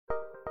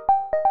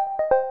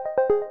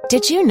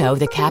Did you know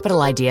the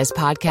Capital Ideas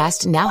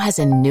podcast now has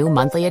a new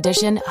monthly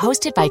edition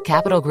hosted by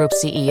Capital Group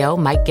CEO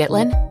Mike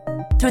Gitlin?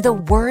 Through the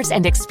words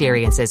and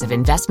experiences of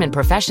investment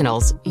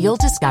professionals, you'll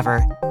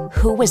discover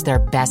who was their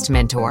best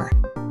mentor,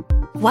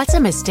 what's a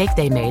mistake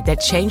they made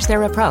that changed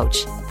their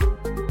approach,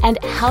 and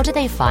how do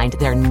they find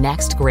their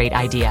next great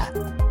idea.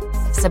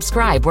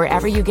 Subscribe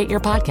wherever you get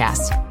your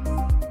podcasts.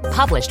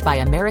 Published by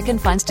American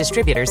Funds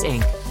Distributors,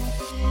 Inc.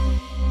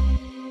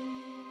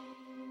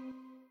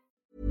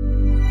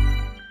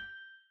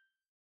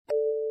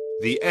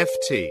 The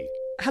FT.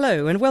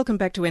 Hello and welcome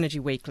back to Energy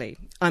Weekly.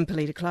 I'm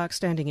Polita Clark,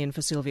 standing in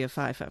for Sylvia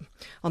Pfeiffer.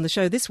 On the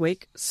show this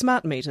week,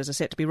 smart meters are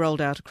set to be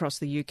rolled out across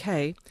the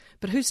UK,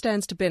 but who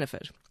stands to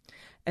benefit?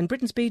 And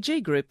Britain's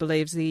BG Group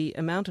believes the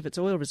amount of its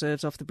oil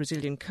reserves off the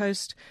Brazilian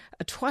coast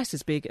are twice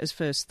as big as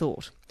first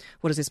thought.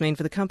 What does this mean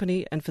for the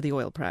company and for the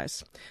oil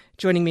price?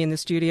 Joining me in the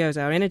studio is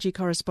our energy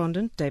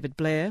correspondent, David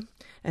Blair,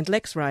 and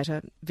Lex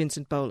writer,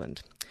 Vincent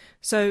Boland.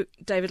 So,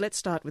 David, let's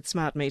start with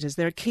smart meters.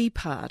 They're a key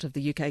part of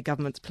the UK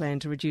government's plan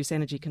to reduce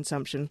energy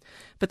consumption,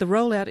 but the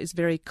rollout is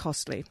very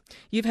costly.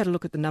 You've had a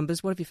look at the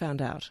numbers. What have you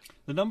found out?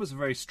 The numbers are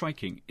very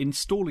striking.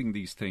 Installing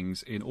these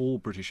things in all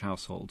British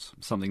households,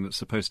 something that's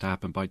supposed to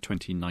happen by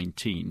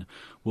 2019,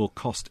 will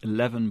cost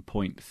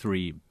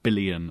 £11.3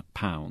 billion.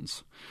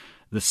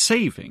 The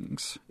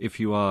savings, if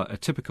you are a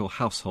typical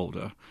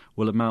householder,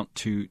 will amount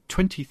to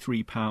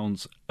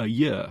 £23 a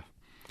year.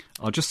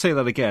 I'll just say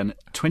that again,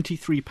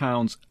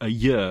 £23 a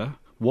year,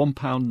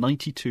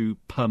 £1.92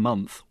 per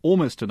month,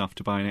 almost enough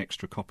to buy an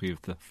extra copy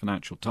of the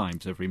Financial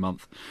Times every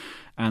month.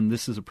 And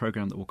this is a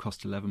programme that will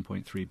cost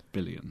 £11.3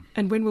 billion.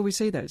 And when will we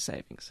see those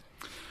savings?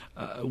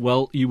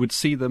 Well, you would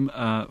see them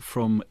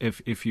from,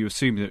 if you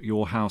assume that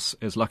your house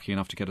is lucky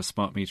enough to get a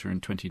smart meter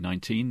in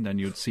 2019, then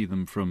you'd see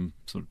them from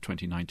sort of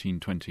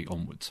 2019-20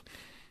 onwards.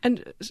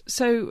 And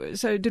so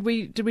did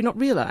we not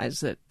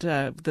realise that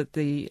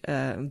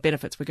the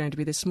benefits were going to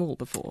be this small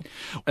before?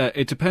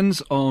 It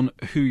depends on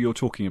who you're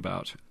talking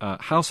about.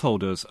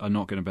 Householders are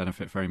not going to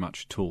benefit very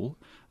much at all,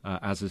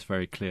 as is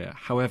very clear.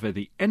 However,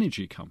 the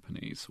energy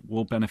companies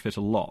will benefit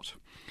a lot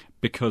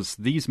because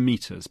these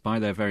meters, by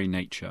their very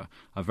nature,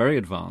 are very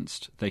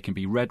advanced. They can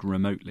be read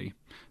remotely.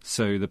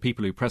 So the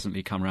people who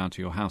presently come around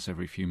to your house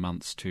every few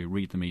months to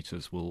read the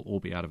meters will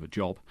all be out of a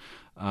job.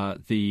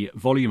 The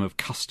volume of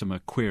customer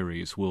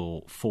queries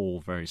will fall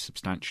very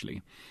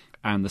substantially,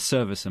 and the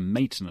service and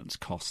maintenance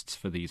costs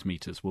for these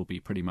meters will be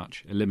pretty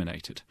much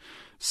eliminated.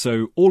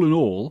 So all in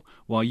all,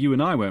 while you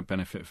and I won't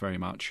benefit very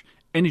much,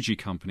 energy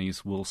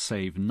companies will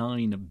save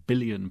 £9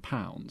 billion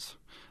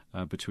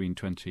between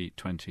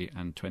 2020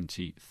 and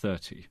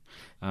 2030.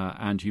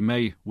 And you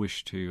may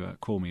wish to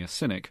call me a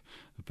cynic,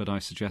 but I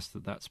suggest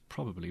that that's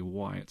probably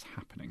why it's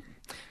happening.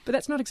 But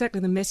that's not exactly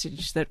the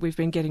message that we've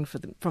been getting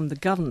from the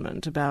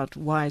government about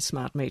why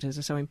smart meters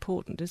are so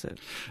important, is it?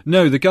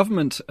 No, the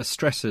government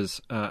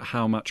stresses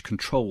how much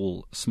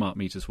control smart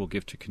meters will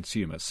give to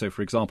consumers. So,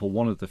 for example,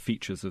 one of the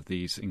features of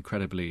these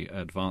incredibly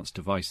advanced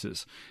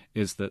devices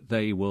is that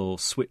they will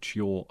switch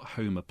your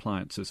home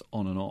appliances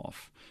on and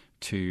off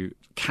to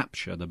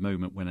capture the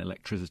moment when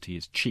electricity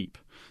is cheap.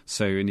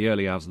 So in the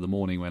early hours of the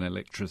morning when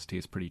electricity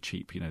is pretty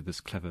cheap, this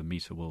clever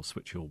meter will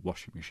switch your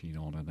washing machine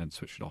on and then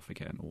switch it off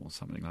again or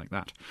something like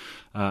that.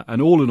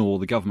 And all in all,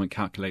 the government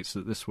calculates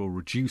that this will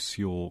reduce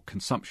your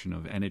consumption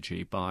of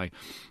energy by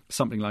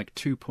something like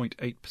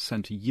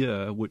 2.8% a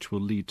year, which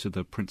will lead to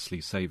the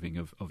princely saving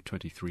of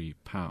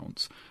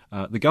 £23.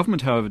 The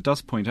government, however,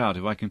 does point out,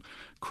 if I can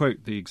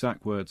quote the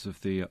exact words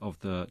of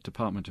the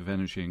Department of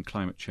Energy and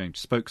Climate Change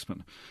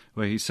spokesman,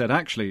 where he said,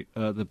 actually,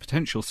 the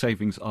potential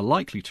savings are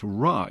likely to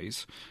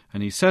rise.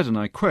 And he said, and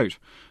I quote,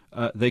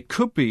 they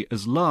could be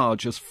as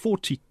large as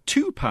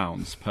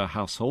 £42 per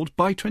household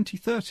by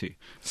 2030.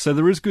 So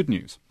there is good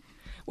news.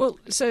 Well,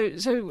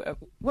 so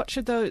what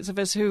should those of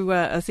us who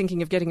are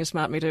thinking of getting a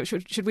smart meter,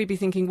 should we be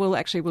thinking, well,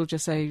 actually, we'll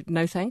just say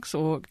no thanks,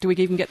 or do we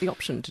even get the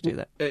option to do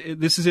that?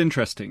 This is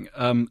interesting.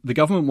 The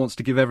government wants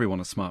to give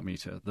everyone a smart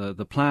meter.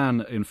 The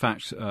plan, in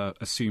fact,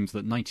 assumes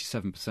that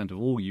 97% of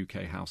all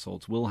UK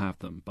households will have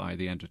them by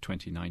the end of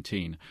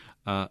 2019.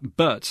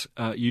 But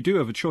you do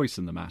have a choice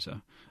in the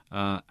matter,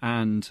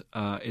 and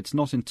it's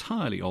not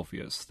entirely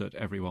obvious that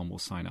everyone will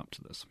sign up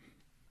to this.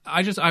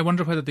 I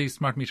wonder whether these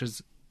smart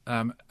meters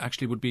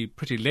actually would be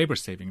pretty labour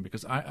saving,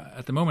 because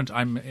at the moment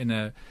I'm in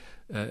a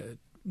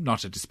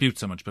not a dispute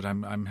so much, but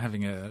I'm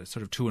having a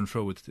sort of to and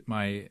fro with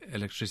my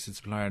electricity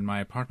supplier in my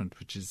apartment,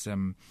 which is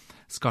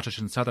Scottish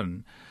and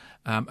Southern,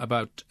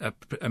 about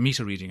a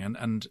meter reading,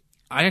 and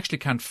I actually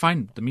can't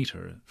find the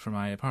meter for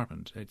my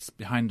apartment. It's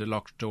behind a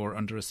locked door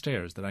under a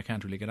stairs that I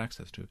can't really get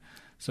access to.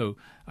 So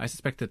I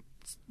suspect that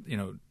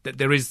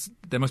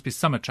there must be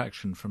some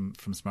attraction from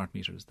smart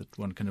meters that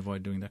one can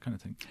avoid doing that kind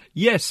of thing.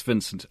 Yes,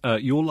 Vincent,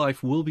 your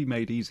life will be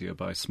made easier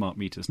by smart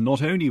meters.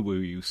 Not only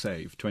will you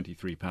save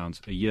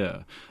 £23 a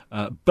year,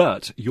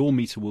 but your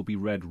meter will be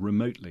read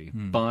remotely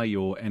by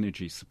your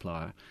energy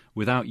supplier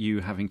without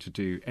you having to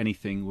do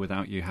anything,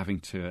 without you having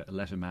to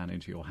let a man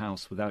into your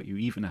house, without you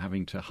even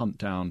having to hunt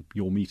down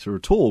your meter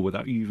at all,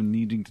 without you even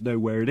needing to know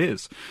where it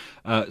is.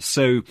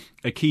 So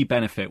a key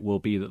benefit will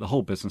be that the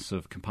whole business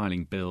of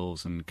compiling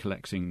bills and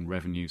collecting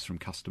revenues from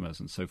customers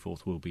and so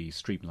forth will be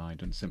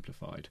streamlined and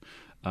simplified.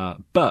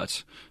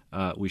 But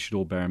we should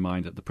all bear in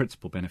mind that the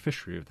principal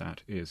beneficiary of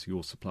that is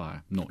your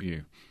supplier, not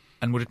you.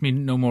 And would it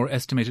mean no more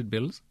estimated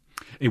bills?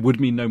 It would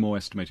mean no more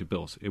estimated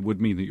bills. It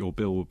would mean that your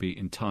bill would be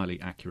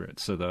entirely accurate.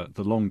 So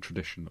the long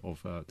tradition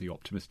of the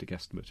optimistic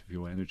estimate of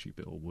your energy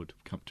bill would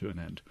come to an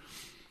end.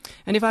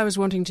 And if I was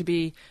wanting to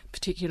be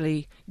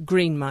particularly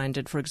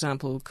green-minded, for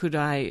example, would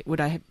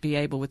I be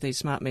able with these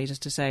smart meters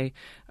to say,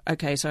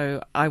 okay,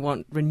 so I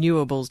want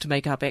renewables to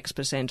make up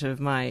X%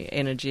 of my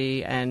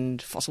energy and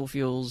fossil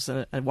fuels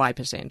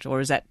Y%,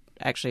 or is that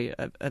actually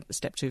a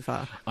step too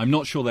far? I'm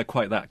not sure they're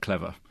quite that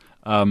clever.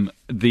 In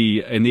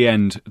the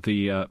end,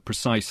 the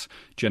precise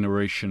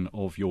generation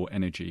of your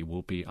energy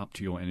will be up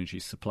to your energy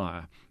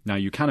supplier. Now,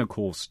 you can, of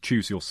course,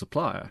 choose your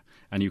supplier,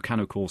 and you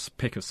can, of course,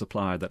 pick a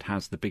supplier that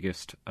has the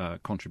biggest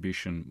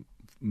contribution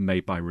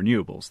made by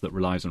renewables, that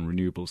relies on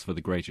renewables for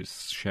the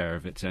greatest share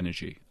of its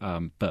energy.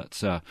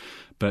 But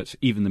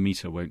even the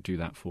meter won't do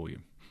that for you.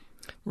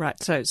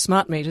 Right, so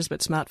smart meters,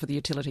 but smart for the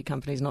utility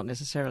companies, not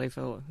necessarily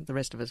for the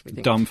rest of us, we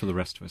think. Dumb for the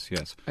rest of us,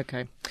 yes.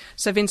 Okay.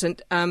 So,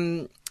 Vincent,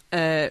 can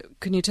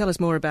you tell us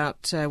more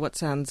about what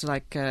sounds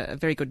like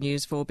very good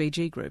news for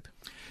BG Group?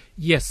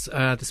 Yes,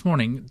 this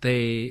morning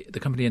the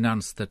company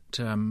announced that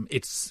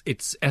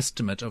its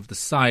estimate of the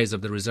size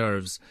of the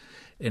reserves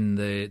in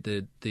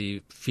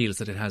the fields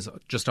that it has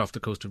just off the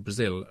coast of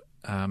Brazil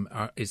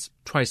is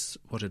twice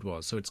what it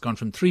was. So it's gone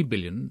from 3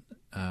 billion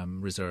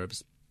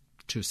reserves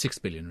to 6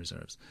 billion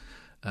reserves,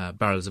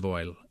 barrels of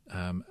oil,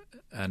 so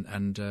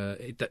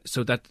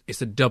that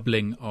is a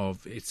doubling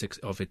of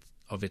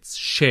its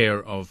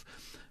share of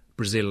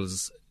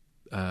Brazil's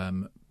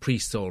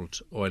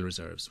pre-salt oil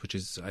reserves, which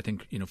is, I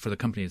think, for the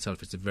company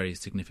itself, it's a very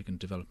significant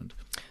development.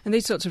 And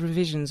these sorts of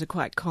revisions are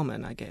quite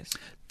common, I guess.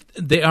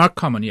 They are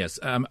common, yes.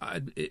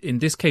 In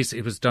this case,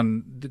 it was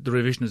done. The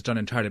revision is done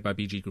entirely by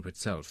BG Group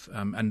itself,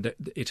 and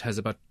it has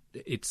about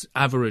its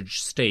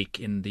average stake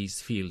in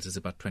these fields is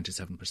about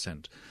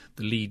 27%.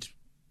 The lead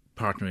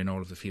partner in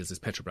all of the fields is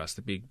Petrobras,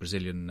 the big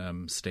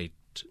Brazilian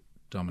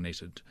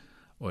state-dominated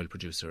oil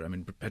producer. I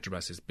mean,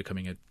 Petrobras is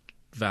becoming a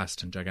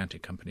vast and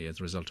gigantic company as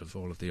a result of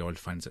all of the oil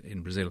finds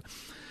in Brazil.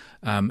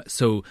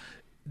 So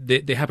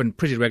they happen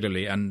pretty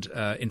regularly, and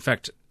in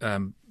fact,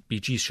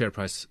 BG's share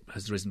price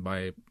has risen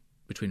by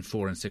between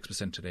 4% and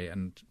 6% today,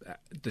 and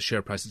the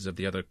share prices of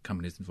the other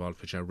companies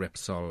involved, which are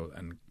Repsol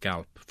and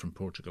Galp from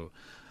Portugal,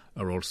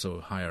 are also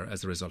higher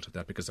as a result of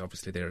that, because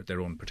obviously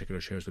their own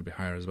particular shares will be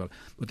higher as well.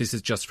 But this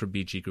is just for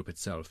BG Group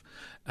itself,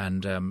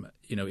 and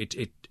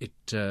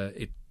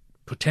it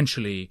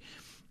potentially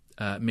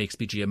makes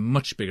BG a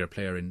much bigger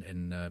player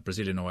in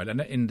Brazilian oil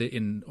and in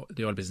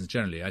the oil business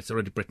generally. It's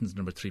already Britain's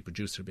number 3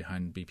 producer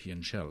behind BP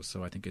and Shell,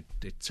 so I think it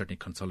certainly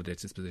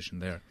consolidates its position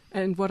there.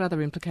 And what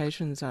other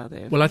implications are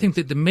there? Well, I think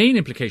that the main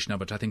implication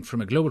of it, I think,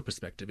 from a global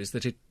perspective, is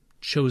that it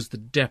shows the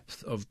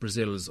depth of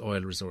Brazil's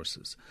oil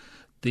resources.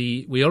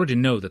 We already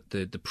know that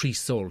the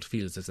pre-salt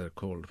fields, as they're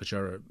called, which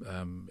are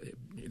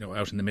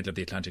out in the middle of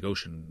the Atlantic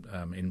Ocean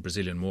in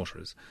Brazilian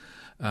waters,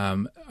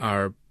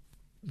 are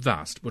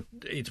vast, but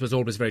it was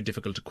always very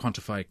difficult to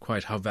quantify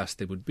quite how vast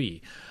they would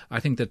be.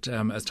 I think that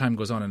as time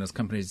goes on and as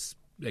companies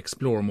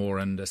explore more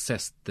and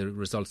assess the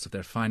results of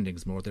their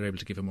findings more, they're able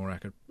to give a more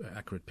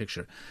accurate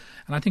picture.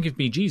 And I think if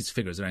BG's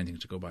figures are anything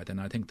to go by, then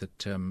I think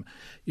that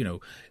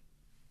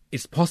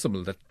it's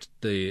possible that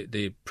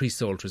the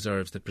pre-salt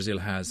reserves that Brazil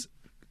has,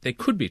 they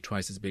could be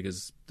twice as big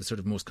as the sort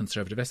of most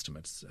conservative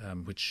estimates,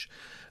 which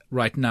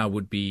right now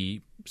would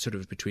be sort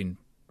of between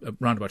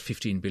around about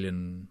 15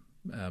 billion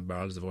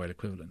barrels of oil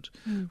equivalent,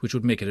 which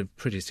would make it a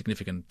pretty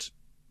significant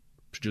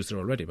producer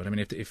already. But I mean,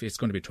 if it's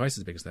going to be twice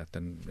as big as that,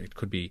 then it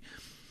could be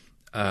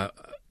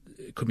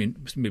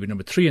maybe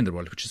number 3 in the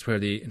world, which is where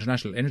the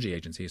International Energy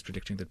Agency is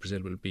predicting that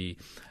Brazil will be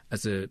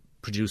as a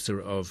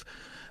producer of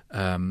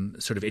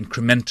sort of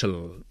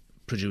incremental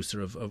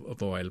producer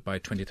of oil by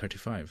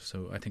 2035.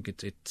 So I think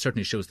it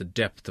certainly shows the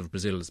depth of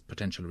Brazil's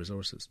potential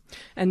resources.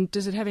 And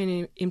does it have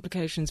any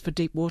implications for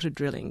deep water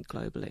drilling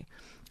globally?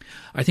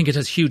 I think it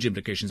has huge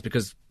implications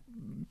because,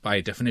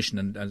 by definition,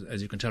 and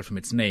as you can tell from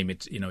its name,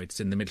 it's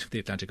in the middle of the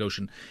Atlantic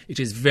Ocean. It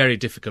is very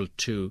difficult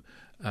to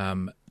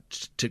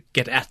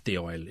get at the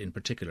oil in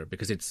particular,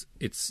 because it's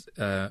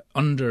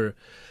under.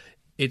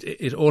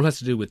 It all has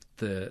to do with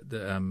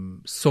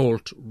the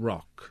salt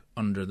rock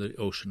under the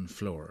ocean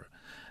floor.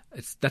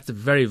 That's a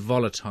very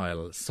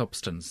volatile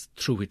substance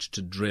through which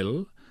to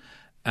drill,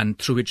 and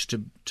through which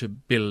to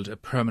build a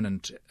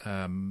permanent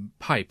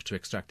pipe to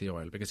extract the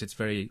oil, because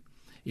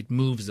it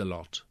moves a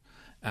lot.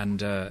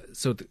 And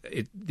so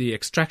the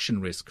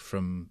extraction risk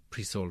from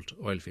pre-salt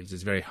oil fields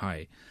is very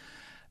high.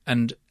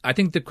 And I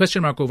think the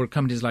question mark over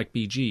companies like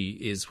BG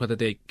is whether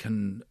they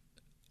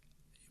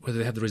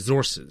have the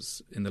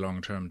resources in the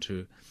long term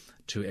to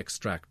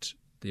extract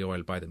the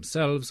oil by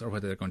themselves, or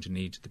whether they're going to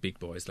need the big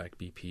boys like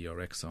BP or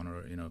Exxon,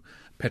 or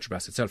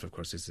Petrobras itself, of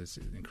course, is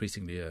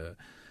increasingly a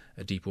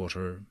deep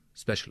water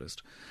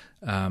specialist.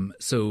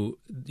 So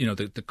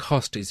the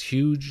cost is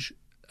huge,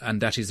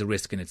 and that is a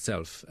risk in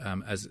itself,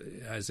 as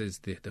is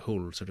the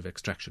whole sort of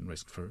extraction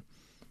risk for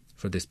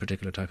this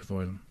particular type of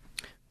oil.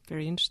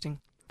 Very interesting.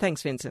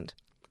 Thanks, Vincent.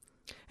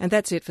 And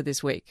that's it for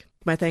this week.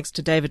 My thanks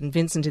to David and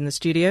Vincent in the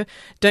studio.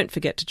 Don't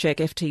forget to check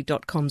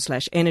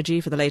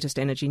ft.com/energy for the latest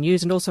energy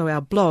news, and also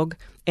our blog,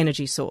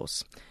 Energy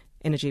Source.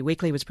 Energy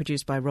Weekly was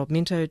produced by Rob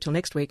Minto. Till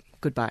next week,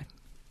 goodbye.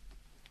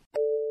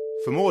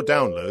 For more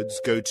downloads,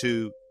 go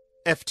to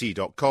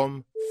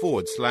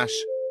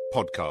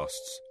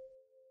ft.com/podcasts.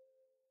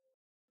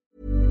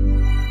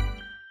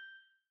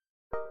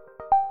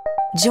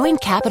 Join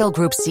Capital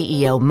Group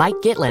CEO Mike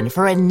Gitlin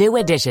for a new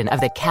edition of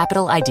the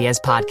Capital Ideas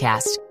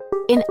Podcast.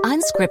 In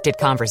unscripted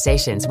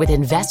conversations with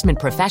investment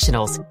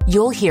professionals,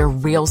 you'll hear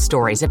real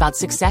stories about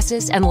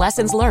successes and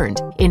lessons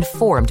learned,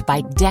 informed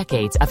by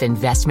decades of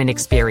investment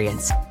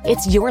experience.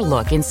 It's your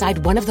look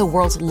inside one of the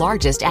world's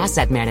largest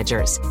asset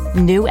managers.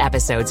 New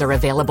episodes are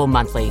available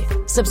monthly.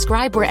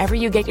 Subscribe wherever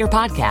you get your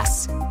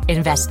podcasts.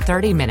 Invest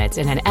 30 minutes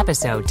in an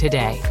episode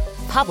today.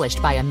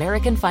 Published by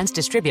American Funds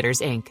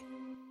Distributors, Inc.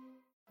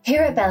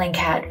 Here at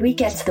Bellingcat, we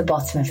get to the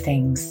bottom of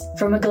things.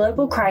 From a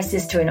global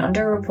crisis to an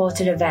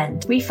underreported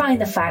event, we find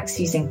the facts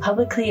using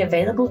publicly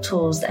available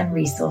tools and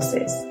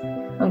resources,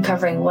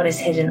 uncovering what is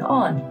hidden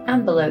on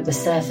and below the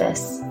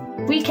surface.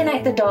 We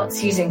connect the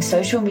dots using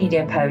social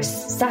media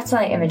posts,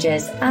 satellite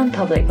images, and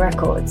public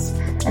records,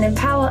 and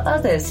empower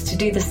others to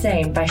do the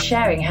same by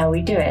sharing how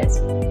we do it.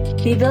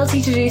 The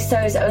ability to do so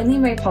is only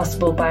made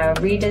possible by our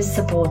readers,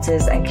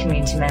 supporters, and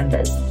community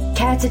members.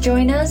 Care to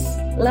join us?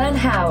 Learn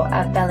how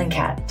at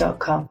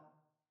bellingcat.com.